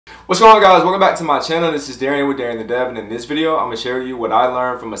What's going on, guys? Welcome back to my channel. This is Darian with Darian the Dev, and in this video I'm going to share with you what I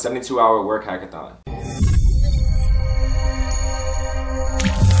learned from a 72-hour work hackathon.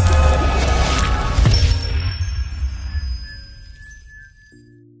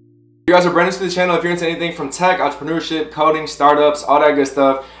 If you guys are brand new to the channel, if you're into anything from tech, entrepreneurship, coding, startups, all that good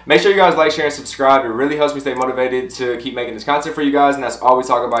stuff, make sure you guys like, share, and subscribe. It really helps me stay motivated to keep making this content for you guys, and that's all we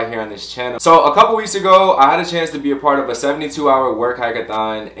talk about here on this channel. So a couple weeks ago, I had a chance to be a part of a 72-hour work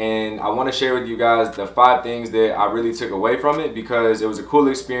hackathon, and I want to share with you guys the 5 things that I really took away from it because it was a cool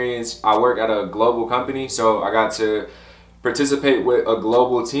experience. I work at a global company, so I got to participate with a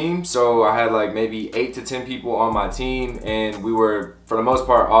global team. So I had like maybe 8 to 10 people on my team, and we were for the most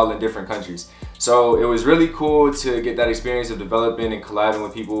part all in different countries. So it was really cool to get that experience of developing and collabing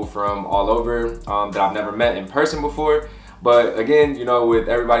with people from all over that I've never met in person before. But again, you know, with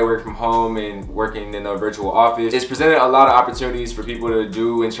everybody working from home and working in a virtual office, it's presented a lot of opportunities for people to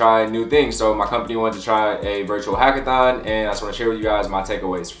do and try new things. So my company wanted to try a virtual hackathon, and I just want to share with you guys my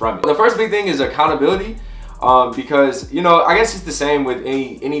takeaways from it. The first big thing is accountability. Because, you know, I guess it's the same with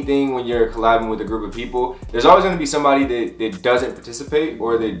anything when you're collabing with a group of people. There's always going to be somebody that doesn't participate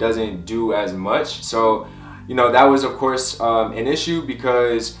or that doesn't do as much. So, you know, that was of course an issue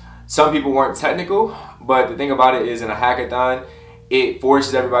because some people weren't technical. But the thing about it is, in a hackathon, it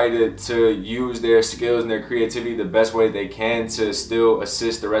forces everybody to use their skills and their creativity the best way they can to still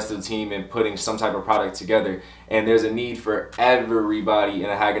assist the rest of the team in putting some type of product together. And there's a need for everybody in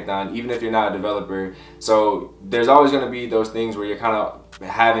a hackathon, even if you're not a developer. So there's always going to be those things where you're kind of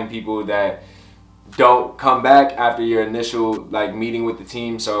having people that don't come back after your initial meeting with the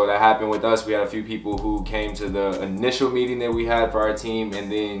team. So that happened with us. We had a few people who came to the initial meeting that we had for our team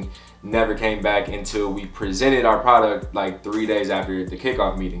and then never came back until we presented our product like 3 days after the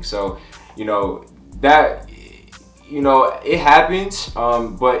kickoff meeting. So, you know, that, you know, it happens,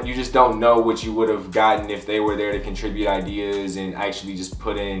 but you just don't know what you would have gotten if they were there to contribute ideas and actually just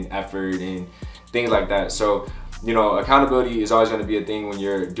put in effort and things like that. So, you know, accountability is always going to be a thing when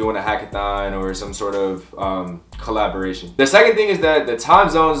you're doing a hackathon or some sort of collaboration. The second thing is that the time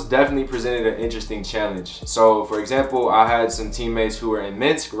zones definitely presented an interesting challenge. So, for example, I had some teammates who were in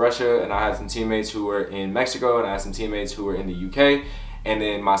Minsk, Russia, and I had some teammates who were in Mexico, and I had some teammates who were in the UK. And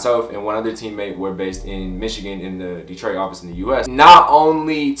then myself and one other teammate were based in Michigan in the Detroit office in the US. Not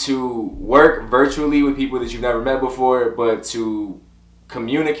only to work virtually with people that you've never met before, but to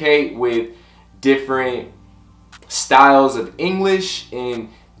communicate with different styles of English and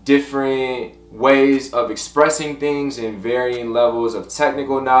different ways of expressing things and varying levels of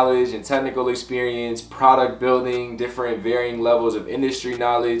technical knowledge and technical experience, product building, different varying levels of industry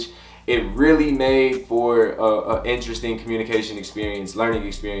knowledge. It really made for an interesting communication experience, learning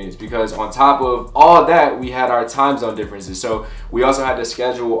experience, because on top of all that, we had our time zone differences. So we also had to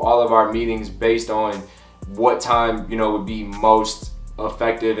schedule all of our meetings based on what time, you know, would be most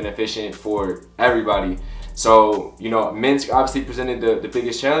effective and efficient for everybody. So, you know, Minsk obviously presented the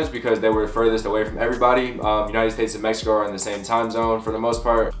biggest challenge because they were furthest away from everybody. United States and Mexico are in the same time zone for the most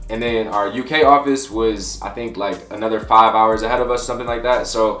part. And then our UK office was, I think, like another 5 hours ahead of us, something like that.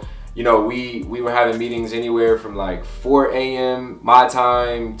 So, you know, we were having meetings anywhere from like 4 a.m. my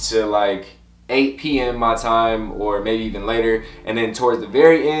time to like 8 p.m. my time, or maybe even later. And then towards the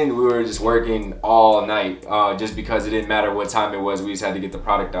very end, we were just working all night just because it didn't matter what time it was. We just had to get the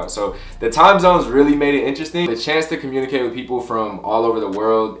product out. So the time zones really made it interesting. The chance to communicate with people from all over the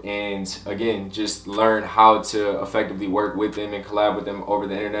world and, again, just learn how to effectively work with them and collab with them over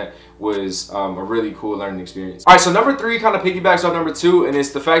the internet was a really cool learning experience. All right, so number 3 kind of piggybacks off number 2, and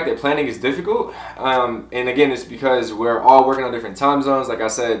it's the fact that planning is difficult. And again, it's because we're all working on different time zones. Like I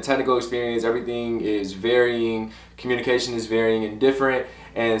said, technical experience, everything is varying, communication is varying and different.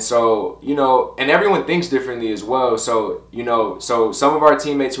 And so, you know, and everyone thinks differently as well. So, you know, so some of our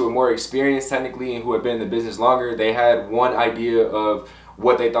teammates who are more experienced technically and who have been in the business longer, they had one idea of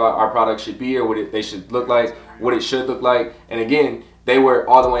what they thought our product should be or what they should look like, what it should look like. And again, they were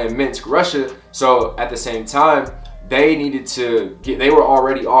all the way in Minsk, Russia. So at the same time, they needed to get, they were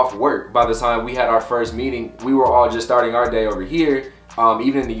already off work by the time we had our first meeting. We were all just starting our day over here.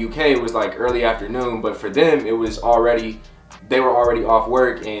 Even in the UK, it was like early afternoon, but for them, it was already, they were already off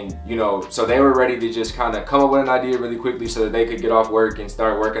work, and, you know, so they were ready to just kind of come up with an idea really quickly so that they could get off work and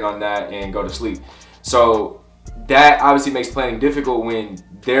start working on that and go to sleep. So that obviously makes planning difficult when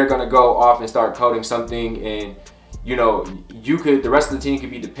they're gonna go off and start coding something, and, you know, the rest of the team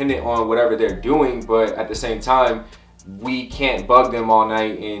could be dependent on whatever they're doing, but at the same time, we can't bug them all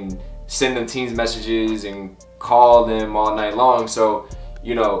night and send them Teams messages and call them all night long. So,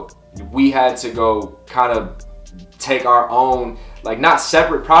 you know, we had to go kind of take our own like not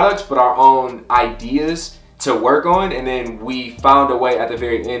separate products, but our own ideas to work on, and then we found a way at the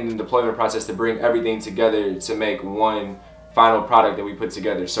very end in the deployment process to bring everything together to make one final product that we put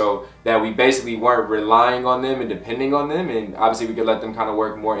together, so that we basically weren't relying on them and depending on them, and obviously we could let them kind of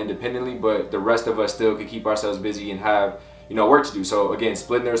work more independently, but the rest of us still could keep ourselves busy and have, you know, work to do. So again,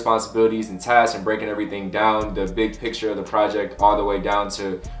 splitting the responsibilities and tasks and breaking everything down, the big picture of the project all the way down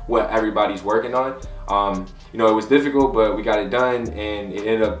to what everybody's working on. You know, it was difficult, but we got it done, and it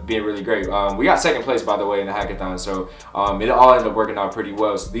ended up being really great. We got second place, by the way, in the hackathon, so it all ended up working out pretty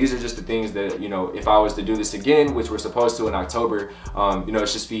well. So these are just the things that, you know, if I was to do this again, which we're supposed to in October, you know,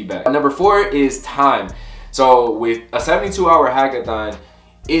 it's just feedback. Number 4 is time. So with a 72-hour hackathon,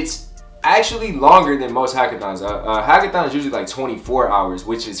 it's actually longer than most hackathons. A hackathon is usually like 24 hours,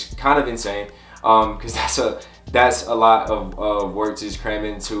 which is kind of insane, because that's a lot of work to just cram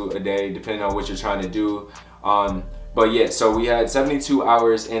into a day, depending on what you're trying to do. But yeah, so we had 72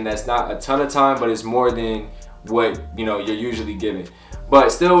 hours, and that's not a ton of time, but it's more than what, you know, you're usually given. But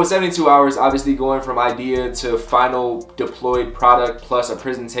still, with 72 hours, obviously going from idea to final deployed product, plus a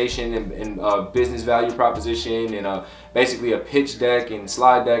presentation and a business value proposition, and basically a pitch deck and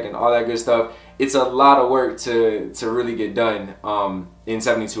slide deck and all that good stuff, it's a lot of work to really get done in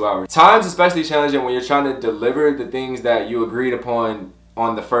 72 hours. Time's especially challenging when you're trying to deliver the things that you agreed upon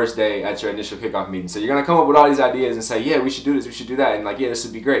on the first day at your initial kickoff meeting. So you're gonna come up with all these ideas and say, yeah, we should do this, we should do that, and like, yeah, this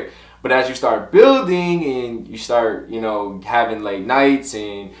would be great. But as you start building and you start, you know, having late nights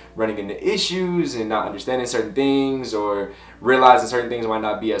and running into issues and not understanding certain things, or realizing certain things might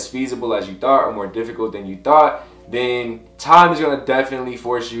not be as feasible as you thought or more difficult than you thought, then time is gonna definitely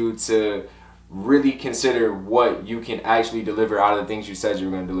force you to really consider what you can actually deliver out of the things you said you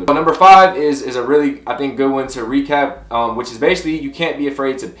were going to deliver. So number 5 is a really, I think, good one to recap, which is basically, you can't be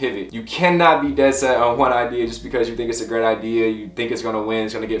afraid to pivot. You cannot be dead set on one idea just because you think it's a great idea, you think it's going to win,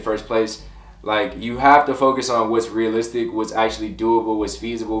 it's going to get first place. Like, you have to focus on what's realistic, what's actually doable, what's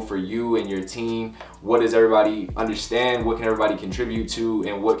feasible for you and your team. What does everybody understand? What can everybody contribute to?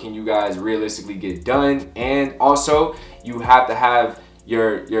 And what can you guys realistically get done? And also, you have to have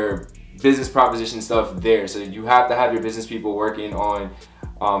your business proposition stuff there. So you have to have your business people working on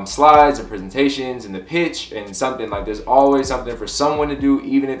slides or presentations and the pitch and something. Like, there's always something for someone to do,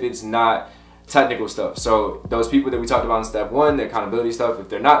 even if it's not technical stuff. So those people that we talked about in step 1, the accountability stuff, if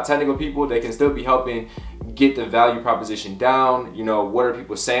they're not technical people, they can still be helping get the value proposition down. You know, what are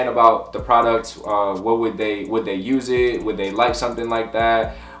people saying about the product? What would they use it? Would they like something like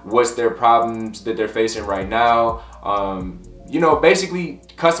that? What's their problems that they're facing right now? You know, basically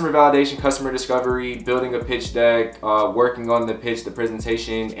customer validation, customer discovery, building a pitch deck, working on the pitch, the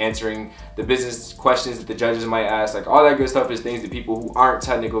presentation, answering the business questions that the judges might ask. Like, all that good stuff is things that people who aren't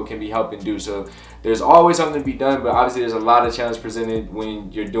technical can be helping do. So there's always something to be done, but obviously there's a lot of challenge presented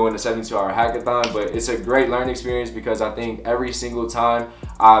when you're doing a 72-hour hackathon. But it's a great learning experience, because I think every single time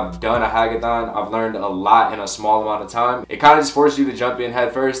I've done a hackathon, I've learned a lot in a small amount of time. It kind of just forces you to jump in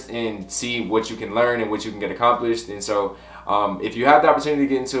head first and see what you can learn and what you can get accomplished. And so if you have the opportunity to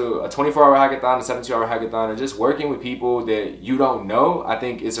get into a 24-hour hackathon, a 72-hour hackathon, or just working with people that you don't know, I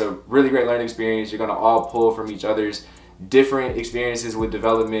think it's a really great learning experience. You're gonna all pull from each other's different experiences with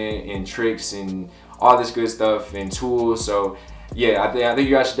development and tricks and all this good stuff and tools. So yeah, I think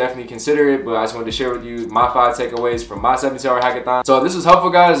you guys should definitely consider it, but I just wanted to share with you my 5 takeaways from my 72-hour hackathon. So this was helpful,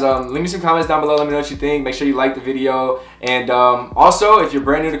 guys. Leave me some comments down below. Let me know what you think. Make sure you like the video. And also, if you're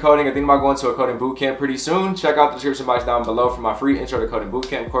brand new to coding, I think about going to a coding bootcamp pretty soon. Check out the description box down below for my free intro to coding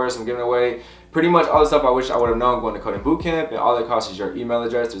bootcamp course. I'm giving away pretty much all the stuff I wish I would have known going to coding bootcamp, and all that costs is your email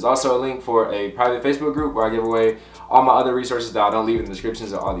address. There's also a link for a private Facebook group where I give away all my other resources that I don't leave in the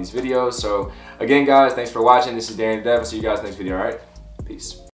descriptions of all these videos. So again, guys, thanks for watching. This is Darren Dev. I'll see you guys next video. All right, peace.